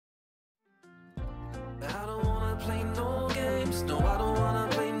games. No, I don't wanna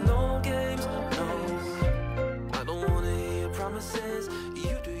play no games. No, I don't wanna hear your promises.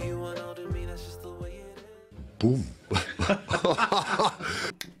 You do you and I'll do me. That's just the way it is. Boom.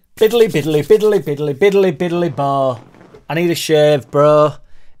 Biddly, biddly, biddly, biddly, biddly, biddly, bar. I need a shave, bro.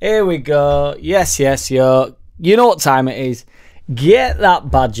 Here we go. Yes, yes, yo. You know what time it is. Get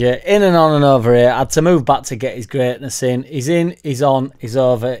that badger in and on and over here. I had to move back to get his greatness in. He's in, he's on, he's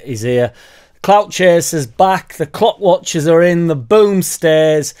over, he's here. Clout Chaser's back. The Clock Watchers are in. The Boom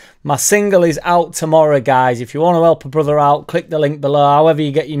stays. My single is out tomorrow, guys. If you want to help a brother out, click the link below. However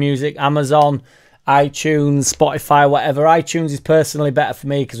you get your music, Amazon, iTunes, Spotify, whatever. iTunes is personally better for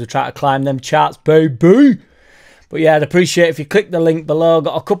me because we try to climb them charts, baby. But yeah, I'd appreciate if you click the link below.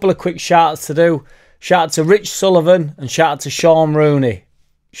 Got a couple of quick shout-outs to do. Shout out to Rich Sullivan and shout out to Sean Rooney.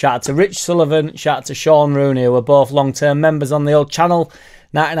 Shout out to Rich Sullivan, shout out to Sean Rooney, who are both long-term members on the old channel.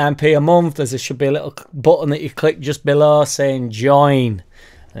 99p a month. There should be a little button that you click just below saying join.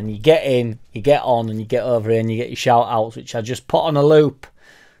 And you get in, you get on, and you get over here and you get your shout-outs, which I just put on a loop.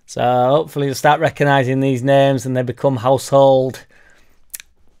 So hopefully you'll start recognising these names and they become household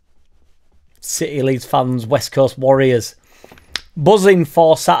City Leeds fans, West Coast Warriors. Buzzing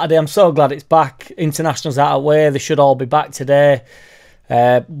for Saturday. I'm so glad it's back. Internationals out of the way. They should all be back today.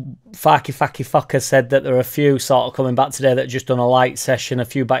 FARKE said that there are a few sort of coming back today that just done a light session. A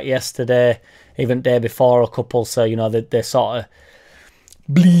few back yesterday. Even the day before, a couple. So, you know, they're sort of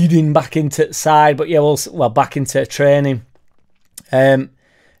bleeding back into the side. But yeah, well back into training. It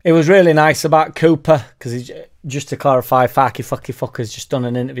was really nice about Cooper. Because just to clarify, FARKE's just done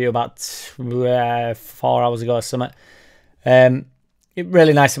an interview about 4 hours ago or something. It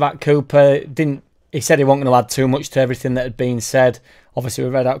really nice about Cooper. He said he wasn't going to add too much to everything that had been said. Obviously, we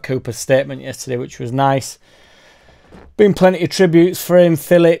read out Cooper's statement yesterday, which was nice. Been plenty of tributes for him.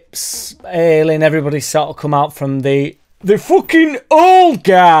 Phillips, Ayling, everybody sort of come out from the fucking old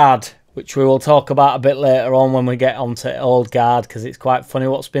guard, which we will talk about a bit later on when we get onto old guard, because it's quite funny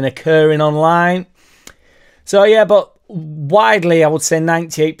what's been occurring online. So yeah, but widely, I would say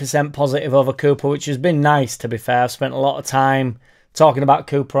 98% positive over Cooper, which has been nice, to be fair. I've spent a lot of time talking about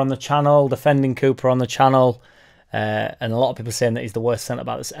Cooper on the channel, defending Cooper on the channel, and a lot of people saying that he's the worst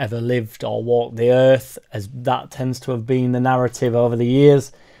centre-back that's ever lived or walked the earth, as that tends to have been the narrative over the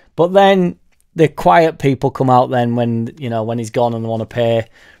years. But then the quiet people come out then when, you know, when he's gone and want to pay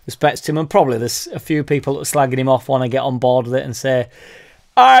respects to him, and probably there's a few people that are slagging him off want to get on board with it and say,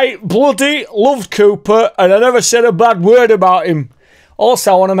 I bloody loved Cooper and I never said a bad word about him.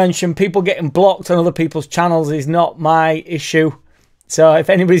 Also, I want to mention people getting blocked on other people's channels is not my issue. So if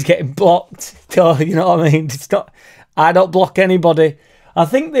anybody's getting blocked, you know what I mean? It's not, I don't block anybody. I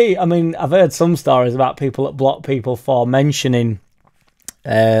think I've heard some stories about people that block people for mentioning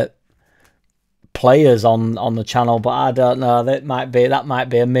players on the channel, but I don't know. That might be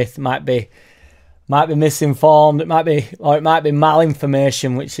a myth. Might be misinformed. It might be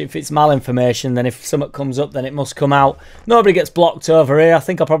malinformation. Which, if it's malinformation, then if something comes up, then it must come out. Nobody gets blocked over here. I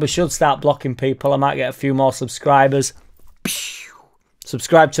think I probably should start blocking people. I might get a few more subscribers.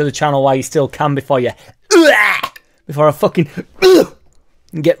 Subscribe to the channel while you still can before I fucking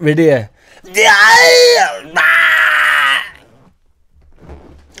get rid of you.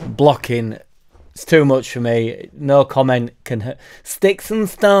 Blocking. It's too much for me. No comment can hurt. Sticks and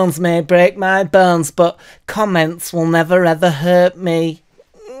stones may break my bones, but comments will never ever hurt me.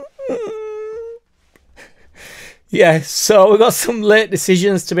 Yeah, so we've got some late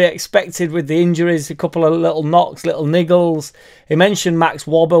decisions to be expected with the injuries. A couple of little knocks, little niggles. He mentioned Max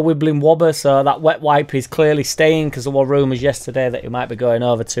Wobber, Wibbling Wobber, so that wet wipe is clearly staying, because there were rumours yesterday that he might be going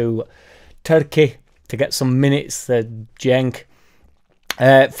over to Turkey to get some minutes, the Jenk.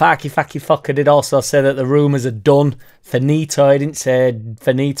 FARKE did also say that the rumours are done. Finito, he didn't say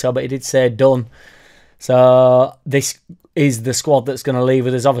finito, but he did say done. So this is the squad that's going to leave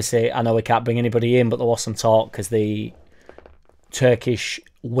with us. Obviously, I know we can't bring anybody in, but there was some talk because the Turkish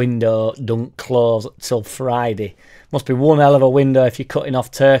window don't close till Friday. Must be one hell of a window if you're cutting off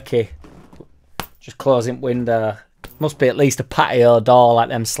Turkey. Just closing window. Must be at least a patio door like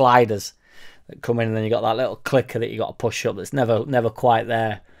them sliders that come in, and then you got that little clicker that you got to push up that's never quite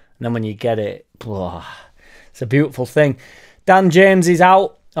there. And then when you get it, blah, it's a beautiful thing. Dan James is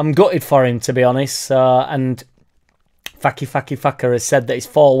out. I'm gutted for him, to be honest. And FARKE has said that it's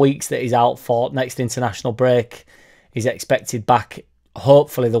 4 weeks that he's out for. Next international break, he's expected back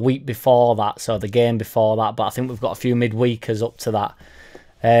hopefully the week before that, so the game before that. But I think we've got a few midweekers up to that.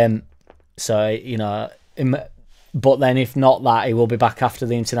 So, you know, but then if not that, he will be back after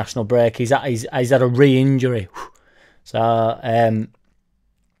the international break. He's had a re-injury. So,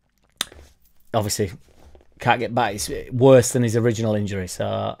 obviously, can't get back. It's worse than his original injury.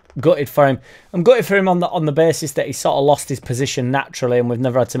 So gutted for him. I'm gutted for him on the basis that he sort of lost his position naturally, and we've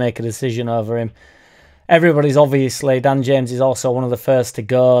never had to make a decision over him. Everybody's obviously, Dan James is also one of the first to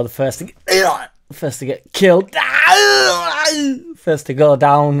go, the first to get killed, first to go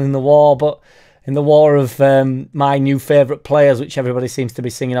down in the war, but in the war of my new favourite players, which everybody seems to be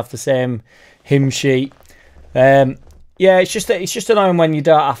singing off the same hymn sheet. Yeah, it's just annoying when you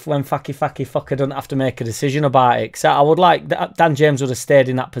don't have, when Faki Fucker don't have to make a decision about it. So I would like Dan James would have stayed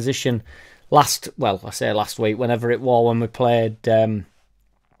in that position last week, whenever it was, when we played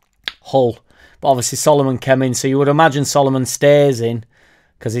Hull. But obviously Solomon came in, so you would imagine Solomon stays in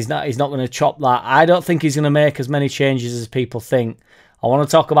because he's not going to chop that. I don't think he's going to make as many changes as people think. I want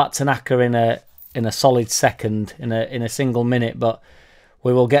to talk about Tanaka in a solid second, in a single minute, but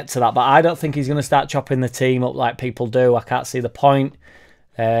we will get to that. But I don't think he's going to start chopping the team up like people do. I can't see the point,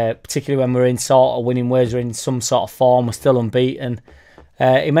 particularly when we're in sort of winning ways, we're in some sort of form, we're still unbeaten.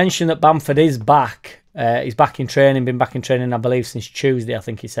 He mentioned that Bamford is back. He's back in training, been back in training, I believe, since Tuesday, I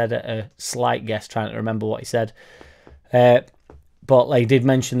think he said, at a slight guess, trying to remember what he said. But he did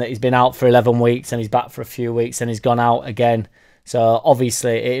mention that he's been out for 11 weeks and he's back for a few weeks and he's gone out again. So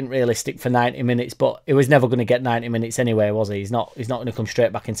obviously it ain't realistic for 90 minutes, but he was never going to get 90 minutes anyway, was he? He's not going to come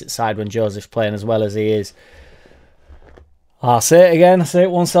straight back into the side when Joseph's playing as well as he is. I'll say it again, I'll say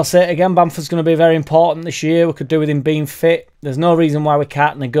it once, I'll say it again. Bamford's going to be very important this year. We could do with him being fit. There's no reason why we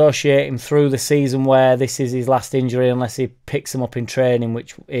can't negotiate him through the season where this is his last injury unless he picks him up in training,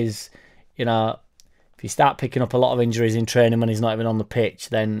 which is, you know, if you start picking up a lot of injuries in training when he's not even on the pitch,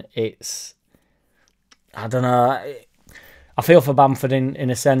 then it's, I don't know. I feel for Bamford in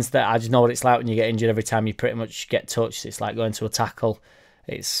a sense that I just know what it's like when you get injured every time you pretty much get touched. It's like going to a tackle.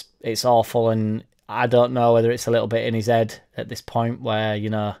 It's awful, and I don't know whether it's a little bit in his head at this point where,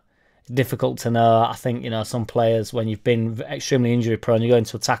 you know, it's difficult to know. I think, you know, some players, when you've been extremely injury prone, you go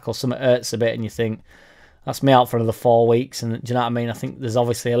into a tackle, something hurts a bit and you think, that's me out for another 4 weeks. And do you know what I mean? I think there's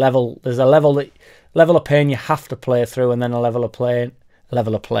obviously a level of pain you have to play through, and then a level of pain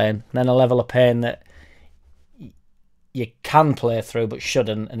that you can play through but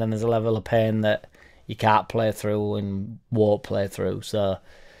shouldn't, and then there's a level of pain that you can't play through and won't play through. So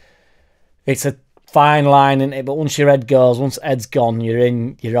it's a fine line, isn't it? But once your head goes, once Ed's gone, you're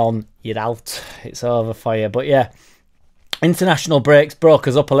in, you're on, you're out. It's over for you. But yeah, international breaks broke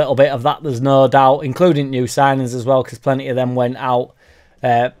us up a little bit of that, there's no doubt, including new signings as well, because plenty of them went out.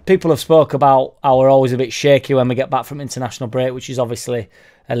 People have spoke about how we're always a bit shaky when we get back from international break, which is obviously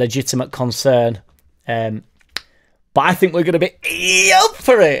a legitimate concern. But I think we're going to be up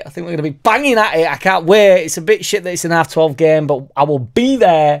for it. I think we're going to be banging at it. I can't wait. It's a bit shit that it's an half 12 game, but I will be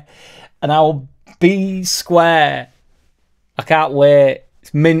there and I will be square. I can't wait.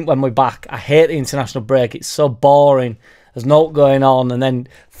 It's mint when we're back. I hate the international break. It's so boring. There's no going on, and then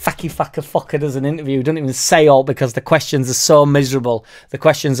Fucker does an interview, doesn't even say all because the questions are so miserable. The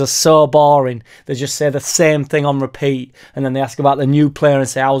questions are so boring. They just say the same thing on repeat, and then they ask about the new player and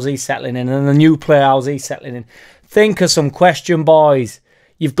say, how's he settling in? And then the new player, how's he settling in? Think of some question, boys.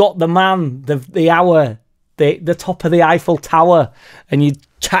 You've got the man, the hour, the top of the Eiffel Tower, and you're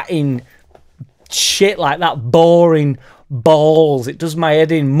chatting shit like that. Boring balls. It does my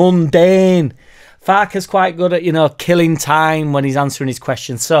head in. Mundane. Farke's quite good at, you know, killing time when he's answering his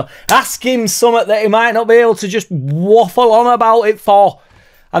questions. So ask him something that he might not be able to just waffle on about it for.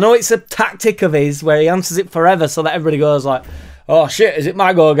 I know it's a tactic of his where he answers it forever so that everybody goes like, oh shit, is it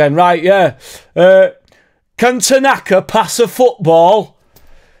my go again? Right, yeah. Can Tanaka pass a football?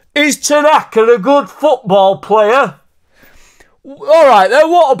 Is Tanaka a good football player? All right then,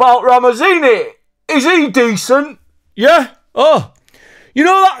 what about Ramazzini? Is he decent? Yeah? Oh. You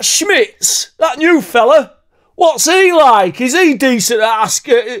know that Schmitz, that new fella? What's he like? Is he decent at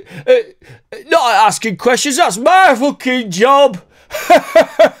not at asking questions? That's my fucking job.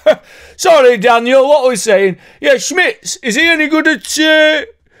 Sorry, Daniel, what was we saying? Yeah, Schmitz, is he any good at...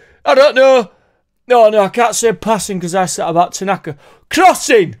 I don't know. No, I can't say passing because I said about Tanaka.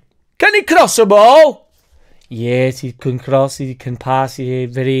 Crossing. Can he cross a ball? Yes, he can cross, he can pass,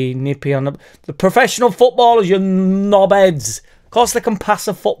 he's very nippy on the professional footballers, you knobheads. Of course they can pass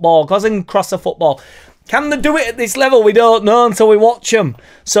a football. Of course they can cross a football. Can they do it at this level? We don't know until we watch them.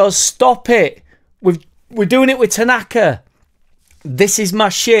 So stop it. We're doing it with Tanaka. This is my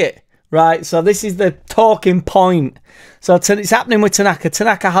shit, right? So this is the talking point. So it's happening with Tanaka.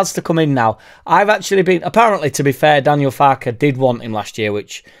 Tanaka has to come in now. I've actually been... Apparently, to be fair, Daniel Farke did want him last year,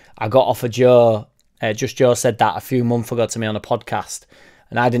 which I got off of Joe. Just Joe said that a few months ago to me on a podcast.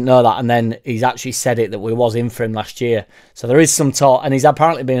 And I didn't know that. And then he's actually said it that we was in for him last year. So there is some talk, and he's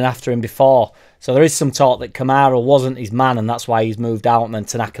apparently been after him before. So there is some talk that Kamara wasn't his man, and that's why he's moved out, and then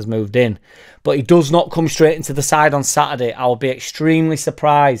Tanaka's moved in. But he does not come straight into the side on Saturday. I will be extremely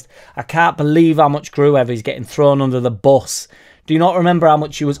surprised. I can't believe how much Gruev is getting thrown under the bus. Do you not remember how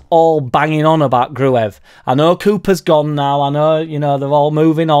much he was all banging on about Gruev? I know Cooper's gone now. I know, you know, they're all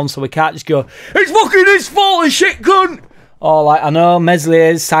moving on, so we can't just go, it's fucking his fault, his shit cunt. Or like, I know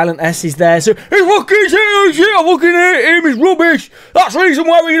Meslier's Silent S is there, so it's fucking shit, I fucking hate him, he's rubbish. That's the reason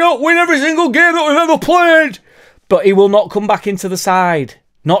why we don't win every single game that we've ever played. But he will not come back into the side.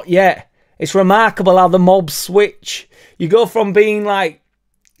 Not yet. It's remarkable how the mobs switch. You go from being like,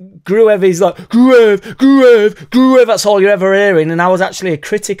 Gruev is like, Gruev, that's all you're ever hearing. And I was actually a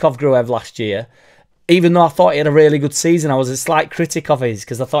critic of Gruev last year. Even though I thought he had a really good season, I was a slight critic of his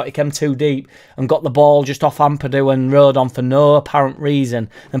because I thought he came too deep and got the ball just off Ampadu and rode on for no apparent reason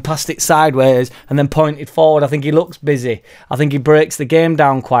and passed it sideways and then pointed forward. I think he looks busy. I think he breaks the game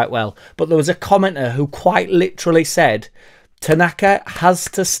down quite well. But there was a commenter who quite literally said, Tanaka has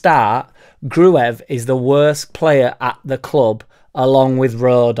to start. Gruev is the worst player at the club along with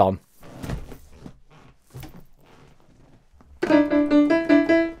Rodon.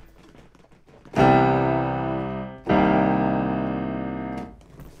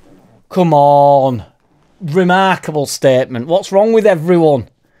 Come on. Remarkable statement. What's wrong with everyone?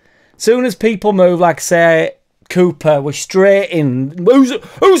 Soon as people move, like say, Cooper, we're straight in. Who's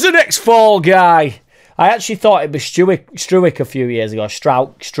the next fall guy? I actually thought it was Struick a few years ago.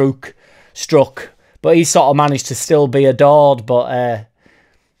 Struck. But he sort of managed to still be adored. But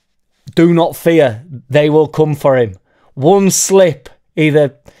do not fear. They will come for him. One slip,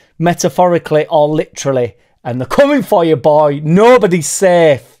 either metaphorically or literally, and they're coming for you, boy. Nobody's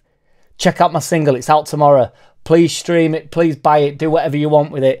safe. Check out my single. It's out tomorrow. Please stream it. Please buy it. Do whatever you want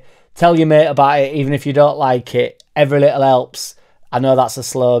with it. Tell your mate about it, even if you don't like it. Every little helps. I know that's a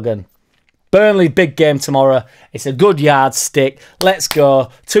slogan. Burnley, big game tomorrow. It's a good yardstick. Let's go.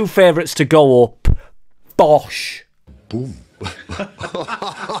 2 favourites to go up. Bosh. Boom. JackCity,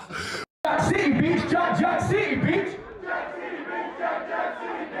 bitch. JackCity, bitch.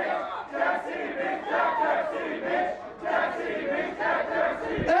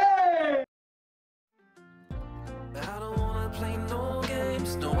 I don't wanna play no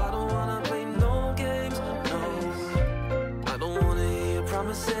games. No, I don't wanna play no games. No, I don't wanna hear your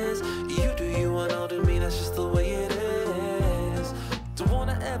promises. You do you and I'll do me. That's just the way it is. Don't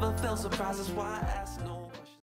wanna ever feel surprised. That's why I ask.